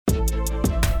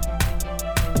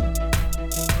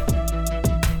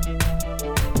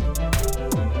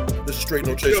Straight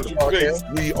No Chaser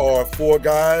podcast. We are four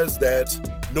guys that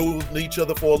know each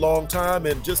other for a long time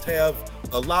and just have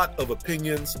a lot of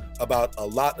opinions about a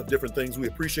lot of different things. We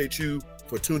appreciate you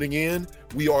for tuning in.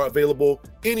 We are available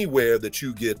anywhere that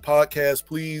you get podcasts.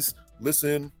 Please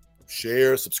listen,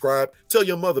 share, subscribe. Tell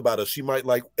your mother about us. She might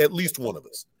like at least one of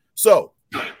us. So,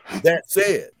 that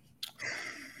said.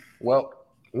 Well,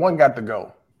 one got to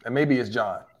go, and maybe it's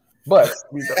John. But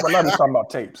we're not just talking about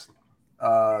tapes.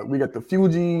 We got the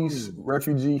Fugees,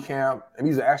 Refugee Camp, and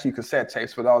these are actually cassette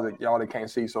tapes for y'all that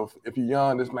can't see. So if you're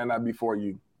young, this may not be for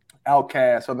you.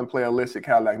 Outkast, Southern Playalistic,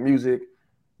 Cadillac Music,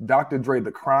 Dr. Dre,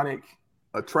 The Chronic,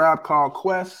 A Tribe Called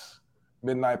Quest,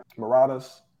 Midnight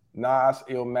Marauders, Nas,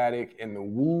 Illmatic, and the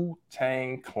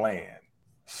Wu-Tang Clan.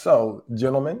 So,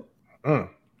 gentlemen.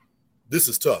 This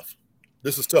is tough.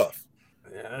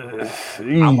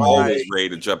 I'm always ready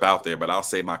to jump out there, but I'll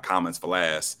save my comments for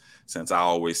last since I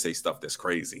always say stuff that's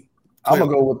crazy. I'm going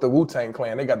to go with the Wu-Tang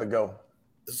Clan. They got to go.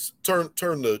 Turn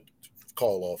the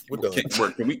call off. We're done.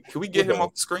 Can we get him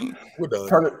off the screen? We're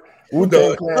done.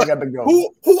 Wu-Tang Clan got to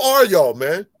go. Who are y'all,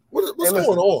 man? What's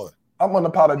going on? I'm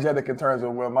unapologetic in terms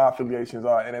of where my affiliations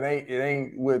are, and it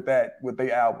ain't with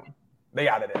their album. They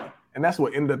out of there. And that's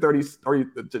what in the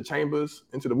 30 Chambers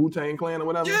into the Wu-Tang Clan or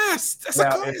whatever. Yes, that's a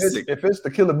classic. If it's the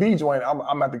Killer Bee joint, I'm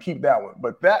gonna have to keep that one.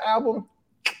 But that album,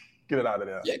 get it out of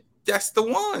there. Yeah, that's the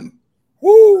one.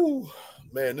 Woo,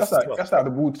 man, that's not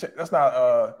the Wu-Tang. That's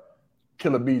not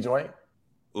Killer Bee joint.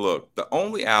 Look, the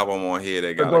only album on here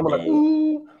that got to go. Like,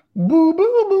 ooh, boo,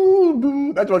 boo, boo,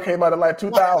 boo. That joint came out in like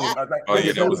 2000.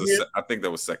 I think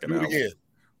that was second Do it album. again.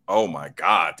 Oh my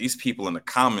God! These people in the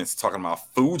comments talking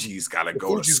about Fugees got to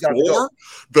go. Fugees The gotta score. go.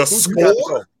 The Fugees score. got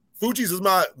to go. Fugees is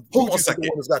my. Hold on a Fugees is the second.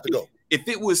 one that's got to go. If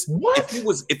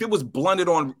it was blended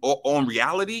on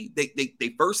reality,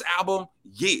 they first album,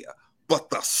 yeah. But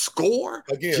the score,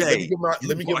 Again, Jay,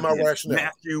 let me give my rationale.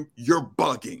 Matthew, you're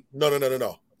bugging. No.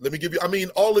 Let me give you. I mean,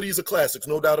 all of these are classics,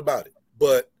 no doubt about it.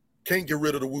 But can't get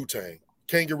rid of the Wu-Tang.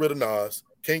 Can't get rid of Nas.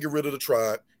 Can't get rid of the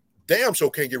Tribe. Damn sure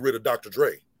can't get rid of Dr.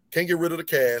 Dre. Can't get rid of the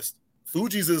Cast.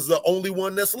 Fugees is the only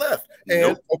one that's left.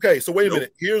 And okay, so wait a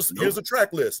minute. Here's the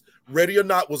track list. Ready or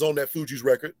Not was on that Fugees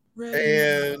record.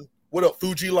 And what else?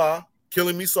 Fuji La,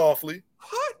 Killing Me Softly.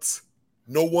 What?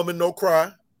 No Woman, No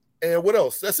Cry. And what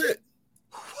else? That's it.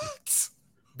 What?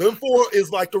 Them four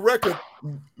is like the record.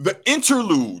 The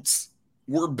interludes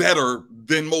were better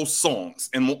than most songs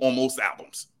and on most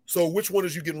albums. So which one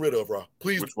is you getting rid of, Rob?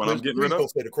 Please, which one I'm getting rid of? Don't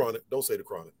say the Chronic. Don't say the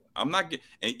Chronic. I'm not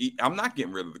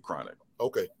getting rid of the Chronic.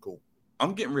 Okay, cool.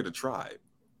 I'm getting rid of Tribe.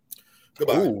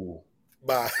 Goodbye. Ooh.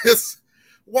 Bye.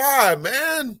 Why,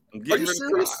 man? I'm Are getting you rid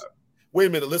serious? of Tribe. Wait a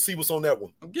minute. Let's see what's on that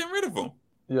one. I'm getting rid of them.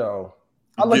 Yo,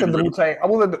 I looked at the Wu-Tang. I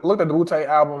looked at the Wu-Tang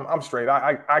album. I'm straight.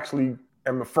 I actually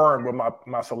am firm with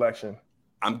my selection.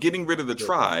 I'm getting rid of the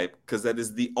Tribe because that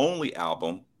is the only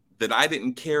album that I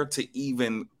didn't care to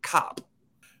even cop.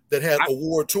 That had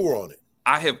Award Tour on it.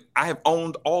 I have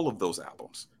owned all of those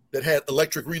albums. That had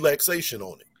Electric Relaxation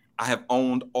on it. I have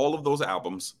owned all of those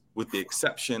albums with the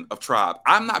exception of Tribe.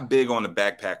 I'm not big on the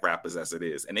backpack rappers as it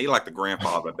is, and they like the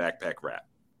grandfather of backpack rap.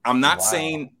 I'm not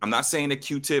saying that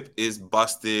Q-Tip is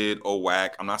busted or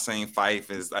whack. I'm not saying Fife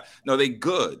is no, they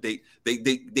good.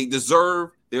 They deserve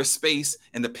their space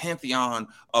in the pantheon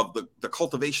of the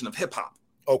cultivation of hip hop.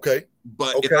 Okay.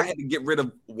 But if I had to get rid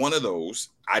of one of those,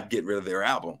 I'd get rid of their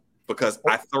album because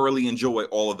I thoroughly enjoy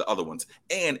all of the other ones.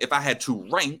 And if I had to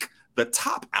rank, the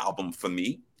top album for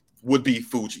me would be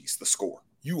Fugees, The Score.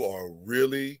 You are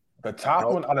really the top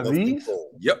one out of these?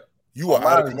 Yep. You are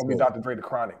out of going to be Dr. Dre, The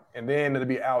Chronic. And then it'll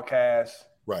be Outkast.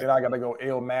 Right. Then I got to go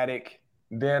Illmatic.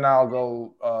 Then I'll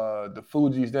go the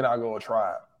Fugees. Then I'll go a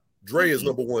Tribe. Dre is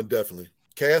number one, definitely.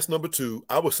 Cast number two.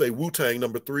 I would say Wu-Tang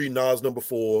number three, Nas number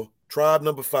four, Tribe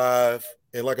number five.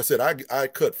 And like I said, I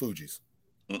cut Fugees.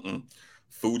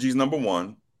 Fugees number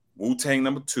one, Wu-Tang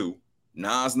number two,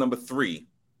 Nas number three,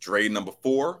 Dre number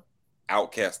four,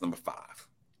 Outkast number five.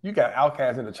 You got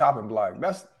Outkast in the chopping block.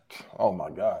 That's, oh my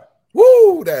God.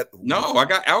 Woo! No, I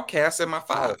got Outkast at my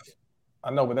five.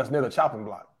 I know, but that's near the chopping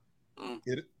block.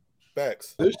 Get it?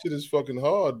 Facts. This shit is fucking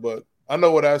hard, but I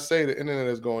know what I say. The internet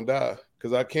is going to die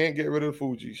because I can't get rid of the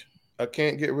Fugees. I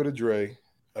can't get rid of Dre.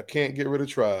 I can't get rid of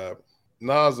Tribe.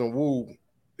 Nas and Wu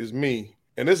is me.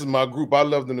 And this is my group. I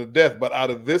love them to death. But out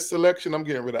of this selection, I'm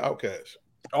getting rid of Outkast.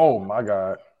 Oh, my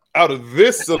God. Out of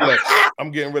this selection,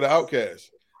 I'm getting rid of Outkast.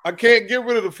 I can't get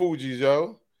rid of the Fugees,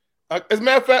 yo. As a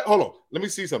matter of fact, hold on. Let me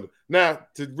see something. Now,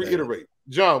 to reiterate,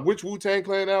 John, which Wu-Tang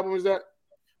Clan album is that?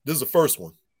 This is the first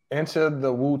one. Into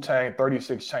the Wu-Tang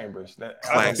 36 Chambers.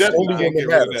 I definitely can't get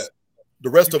rid of that. The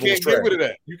rest of them was trash. You can't get rid of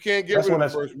that. You can't get rid of the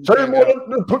first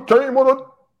Shame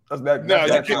on That's that. Nah, That's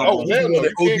you that can't. Oh, album. hell no,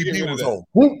 you can't ODB get rid of was that. on.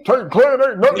 Wu-Tang Clan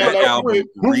ain't nothing Not That like album you did.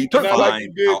 Not like you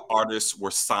redefined did. how artists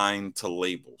were signed to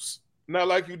labels. Not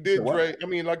like you did, What? Dre. I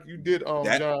mean, like you did,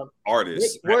 That John.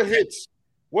 artist. What hits?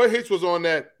 What hits was on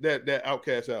that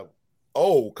Outkast album?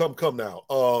 Oh, come now.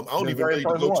 I don't The even very need to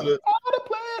first go one. to the. All the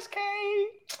players came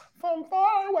from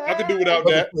far away. I could do without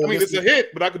that. I mean, it's a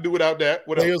hit, but I could do without that.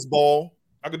 What else? Players Ball.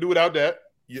 I could do without that.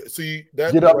 Yeah, see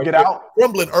that. Get up, right get there. out.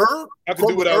 Crumbling Herb. I could do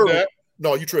Crumbling without Herb. that.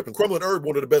 No, you tripping. Crumbling Herb,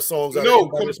 one of the best songs. out of No,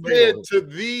 anybody that's made on compared it. to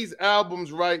these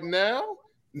albums right now,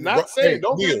 not Right, saying. hey,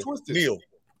 Don't Neil, get twisted. Neil,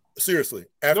 seriously.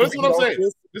 No, After this is what I'm saying.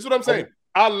 This is what I'm saying.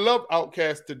 I love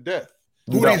Outkast to death.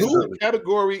 You Hootie don't. Hoo.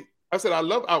 Category. I said I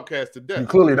love Outkast to You death.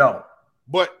 clearly don't.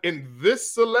 But in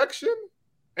this selection,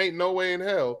 ain't no way in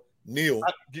hell Neil,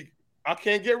 I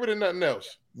can't get rid of nothing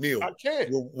else. Neil. I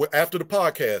can't. After the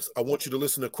podcast, I want you to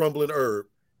listen to Crumbling Herb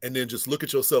and then just look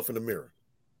at yourself in the mirror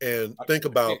and think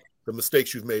about the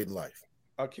mistakes you've made in life.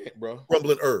 I can't, bro.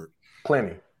 Crumbling Herb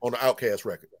Plenty. on the Outkast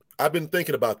record. I've been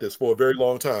thinking about this for a very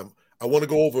long time. I want to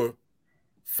go over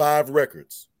 5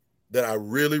 records that I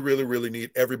really, really, really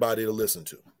need everybody to listen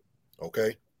to.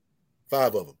 Okay?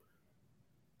 5 of them.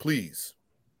 Please,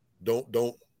 don't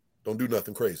do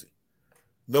nothing crazy.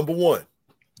 Number 1,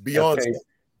 Beyonce. FK.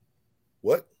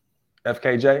 What?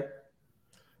 FKJ.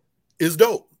 Is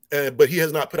dope. But he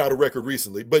has not put out a record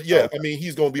recently. But yeah, I mean,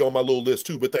 he's going to be on my little list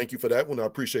too. But thank you for that one. I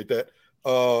appreciate that.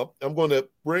 I'm going to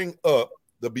bring up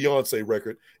the Beyonce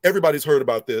record. Everybody's heard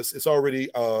about this. It's already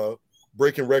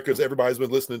breaking records. Everybody's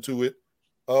been listening to it.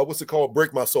 What's it called?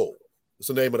 Break My Soul. It's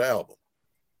the name of the album.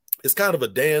 It's kind of a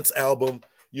dance album.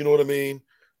 You know what I mean?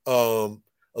 A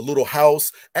little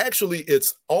house. Actually,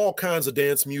 it's all kinds of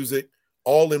dance music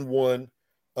all in one.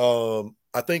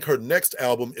 I think her next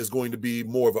album is going to be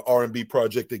more of an R&B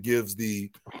project that gives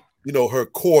her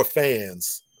core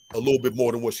fans a little bit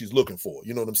more than what she's looking for.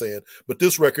 You know what I'm saying? But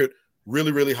this record,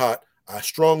 really, really hot. I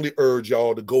strongly urge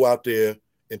y'all to go out there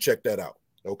and check that out.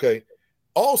 Okay.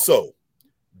 Also,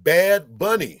 Bad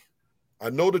Bunny. I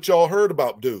know that y'all heard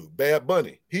about dude, Bad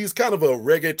Bunny. He's kind of a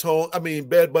reggaeton. I mean,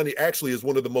 Bad Bunny actually is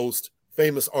one of the most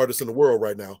famous artists in the world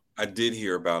right now. I did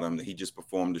hear about him. He just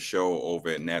performed a show over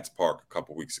at Nats Park a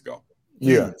couple weeks ago.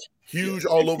 Yeah. Huge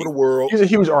all over the world. He's a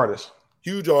huge artist.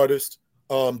 Huge artist.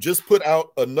 Just put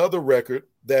out another record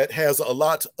that has a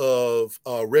lot of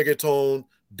reggaeton,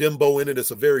 dembo in it. It's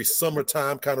a very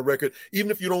summertime kind of record. Even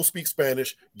if you don't speak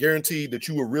Spanish, guaranteed that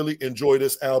you will really enjoy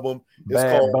this album. It's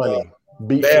Bad called Bunny.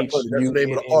 Bad Bunny. That's the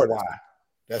name of the artist.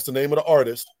 That's the name of the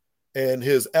artist. And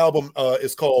his album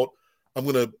is called, I'm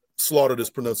going to slaughter this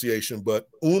pronunciation, but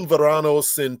Un Verano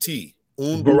Sin Ti.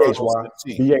 Un Verano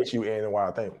Sin Ti. BHUNY,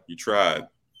 I think. You tried.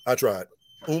 I tried.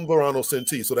 Un Verano Sin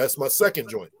Ti. So that's my second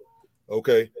joint.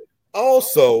 Okay.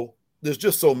 Also, there's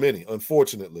just so many,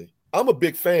 unfortunately. I'm a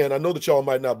big fan. I know that y'all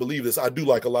might not believe this. I do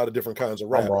like a lot of different kinds of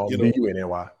rap. I'm wrong.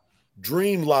 BUNNY.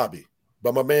 Dream Lobby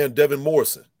by my man Devin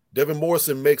Morrison. Devin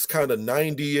Morrison makes kind of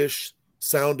 90-ish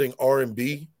sounding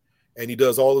R&B, and he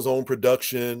does all his own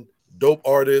production. Dope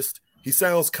artist. He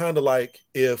sounds kind of like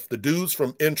if the dudes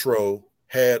from Intro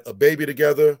had a baby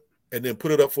together and then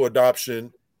put it up for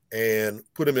adoption and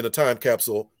put him in a time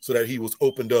capsule so that he was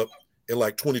opened up in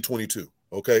like 2022.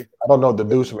 Okay. I don't know if the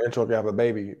dudes from Intro can have a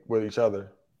baby with each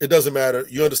other. It doesn't matter.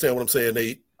 You understand what I'm saying?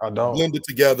 They I don't. blended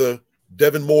together.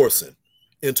 Devin Morrison,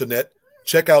 internet.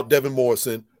 Check out Devin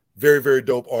Morrison. Very, very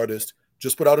dope artist.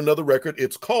 Just put out another record.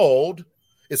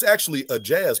 It's actually a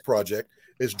jazz project.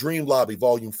 It's Dream Lobby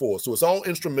Volume 4. So it's all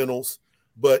instrumentals.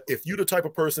 But if you're the type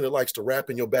of person that likes to rap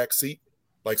in your back seat,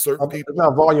 like certain people. It's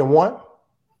not Volume 1?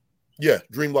 Yeah,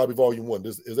 Dream Lobby Volume 1.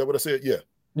 Is that what I said? Yeah.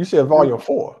 You said Volume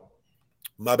 4.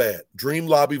 My bad. Dream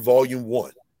Lobby Volume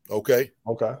 1. Okay.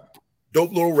 Okay.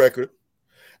 Dope little record.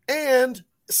 And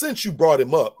since you brought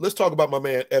him up, let's talk about my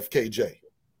man FKJ.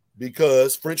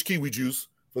 Because French Kiwi Juice,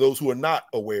 for those who are not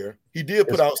aware, he did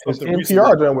put out something his recently.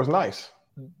 NPR joint was nice.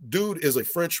 Dude is a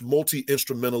French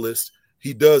multi-instrumentalist.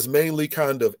 He does mainly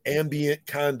kind of ambient,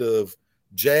 kind of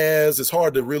jazz. It's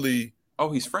hard to really.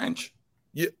 Oh, he's French.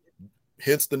 Yeah.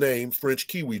 Hence the name French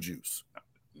Kiwi Juice.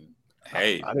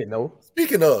 Hey, I didn't know.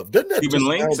 Speaking of, doesn't that Stephen just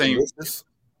Lane sound saying- delicious?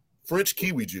 French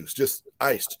Kiwi Juice, just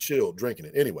iced, chilled, drinking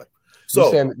it. Anyway, so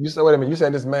You said, wait a minute. You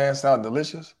said this man sounded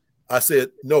delicious? I said,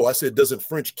 no, I said, doesn't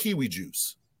French Kiwi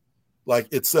Juice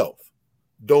like itself?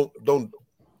 Don't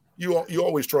you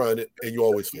always trying it and you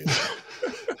always fail.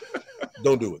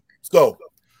 Don't do it. So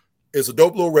it's a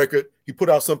dope little record. He put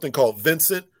out something called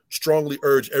Vincent. Strongly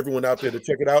urge everyone out there to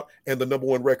check it out. And the number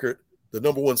one record, the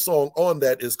number one song on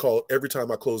that is called Every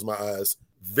Time I Close My Eyes.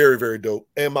 Very, very dope.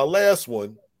 And my last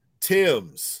one,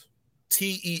 Tems,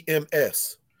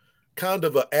 Tems. kind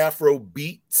of a Afro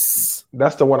beats.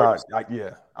 That's the one I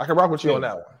can rock with you on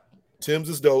that one. Tim's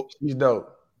is dope. She's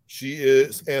dope. She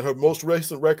is, and her most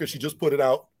recent record, she just put it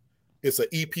out. It's an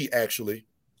EP actually,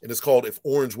 and it's called If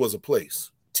Orange Was a Place.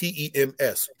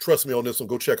 TEMS. Trust me on this one.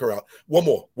 Go check her out. One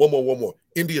more.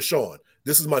 India Shawn.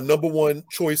 This is my number one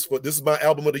choice this is my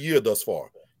album of the year thus far.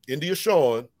 India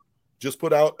Shawn just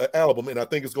put out an album, and I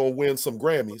think it's going to win some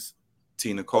Grammys.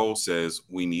 Tina Cole says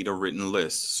we need a written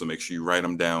list, so make sure you write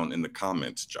them down in the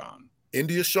comments, John.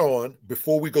 India Shawn,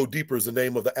 Before We Go Deeper is the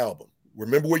name of the album.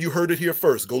 Remember where you heard it here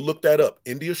first. Go look that up.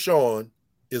 India Shawn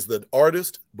is the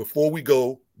artist. Before We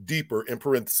Go Deeper, in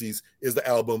parentheses, is the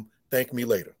album. Thank Me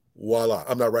Later. Voila.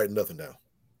 I'm not writing nothing down.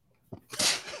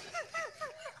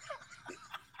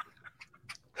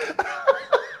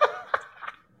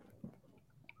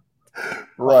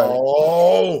 Right.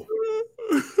 Oh,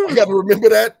 I got to remember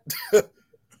that.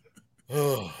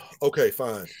 Okay,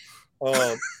 fine.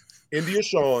 India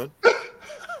Shawn,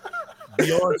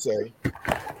 Beyonce.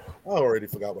 I already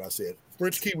forgot what I said.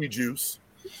 French Kiwi Juice.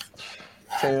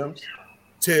 Tim's.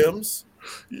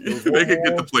 They can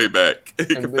get the playback.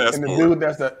 And the dude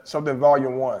that's something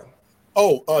Volume 1.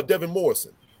 Oh, Devin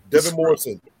Morrison.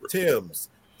 Tim's.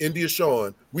 India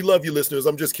Shawn. We love you, listeners.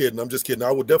 I'm just kidding.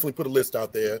 I will definitely put a list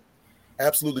out there.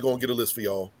 Absolutely going to get a list for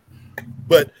y'all.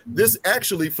 But this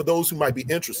actually, for those who might be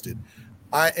interested,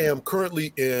 I am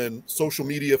currently in social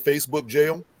media Facebook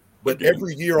jail. But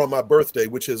every year on my birthday,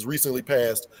 which has recently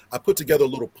passed, I put together a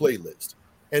little playlist.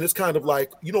 And it's kind of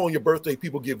like, on your birthday,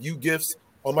 people give you gifts.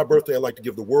 On my birthday, I like to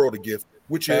give the world a gift,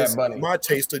 which is my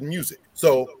taste in music.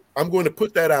 So I'm going to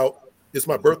put that out. It's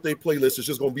my birthday playlist. It's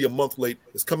just going to be a month late.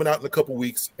 It's coming out in a couple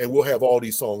weeks, and we'll have all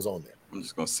these songs on there. I'm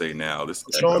just going to say now. We'll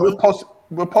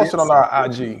post it on our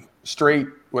IG, straight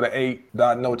with an 8,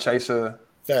 no chaser,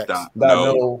 chaser,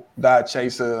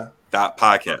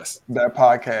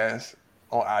 podcast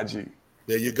on IG.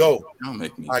 There you go.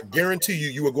 Make me. I guarantee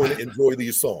you are going to enjoy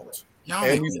these songs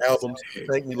and these albums.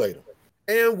 Thank me later.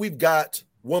 And we've got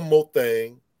one more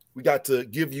thing. We got to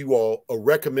give you all a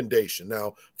recommendation.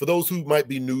 Now, for those who might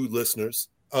be new listeners,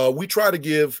 we try to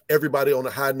give everybody on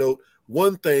a high note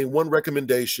one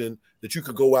recommendation that you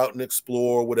could go out and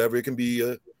explore, whatever. It can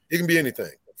be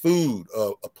anything. Food,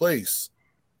 a place,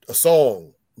 a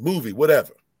song, movie,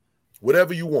 whatever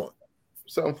you want.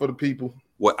 Something for the people.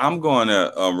 What I'm going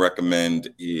to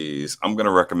recommend is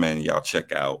y'all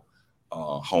check out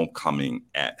Homecoming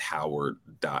at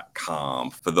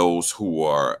Howard.com. For those who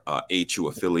are HU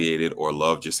affiliated or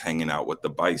love just hanging out with the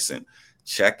Bison,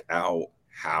 check out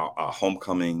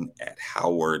Homecoming at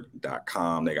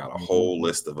Howard.com. They got a whole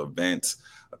list of events,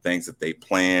 things that they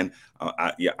plan.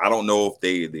 I don't know if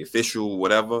they the official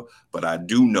whatever, but I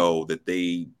do know that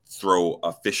they throw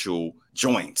official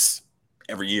joints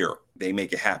every year. They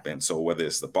make it happen. So whether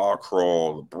it's the bar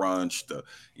crawl, the brunch, I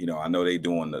know they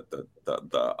doing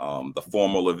the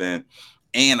formal event,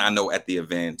 and I know at the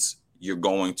events you're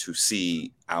going to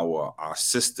see our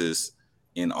sisters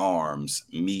in arms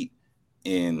meet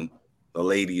in the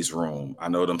ladies' room. I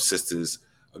know them sisters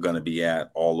are going to be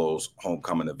at all those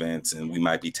homecoming events, and we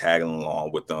might be tagging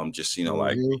along with them, just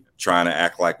like trying to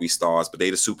act like we stars, but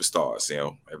they the superstars.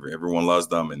 Everyone loves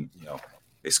them, and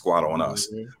they squat on us.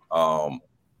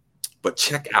 But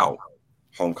check out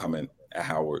Homecoming at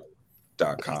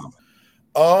Howard.com.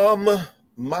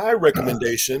 My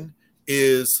recommendation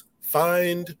is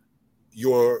find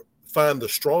the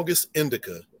strongest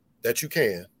indica that you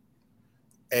can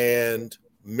and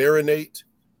marinate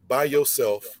by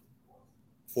yourself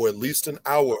for at least an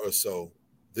hour or so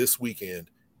this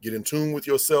weekend. Get in tune with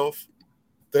yourself,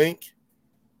 think,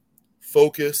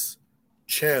 focus,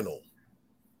 channel.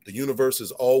 The universe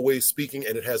is always speaking,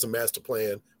 and it has a master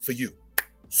plan for you.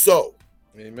 So,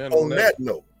 amen. On that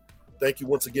note, thank you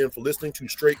once again for listening to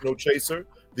Straight No Chaser,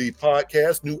 the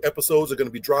podcast. New episodes are going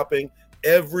to be dropping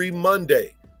every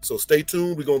Monday. So stay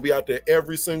tuned. We're going to be out there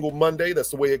every single Monday. That's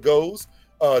the way it goes.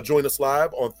 Join us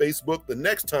live on Facebook the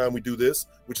next time we do this,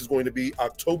 which is going to be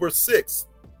October 6th,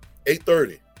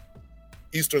 8:30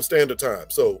 Eastern Standard Time.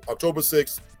 So October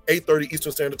 6th, 8:30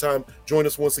 Eastern Standard Time. Join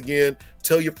us once again.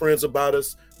 Tell your friends about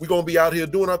us. We're going to be out here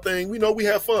doing our thing. We know we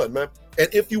have fun, man. And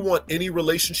if you want any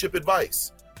relationship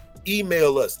advice,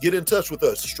 email us. Get in touch with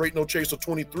us.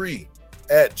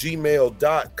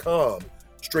 straightnochaser23@gmail.com.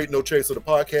 Straight No Chaser, the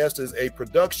podcast, is a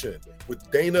production with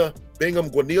Dana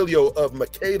Bingham Guanilio of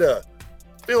Makeda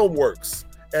Filmworks,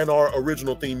 and our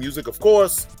original theme music, of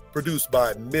course, produced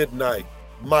by Midnight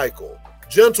Michael.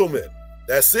 Gentlemen,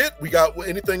 that's it. We got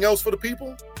anything else for the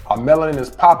people? Our melanin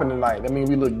is popping tonight. That means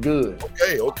we look good.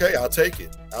 Okay. I'll take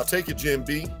it, Jim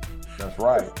B. That's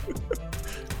right.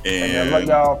 And I love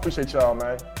y'all. Appreciate y'all,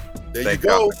 man. There Thank you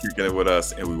go. y'all for kicking it with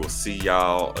us, and we will see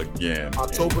y'all again.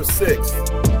 October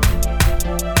 6th.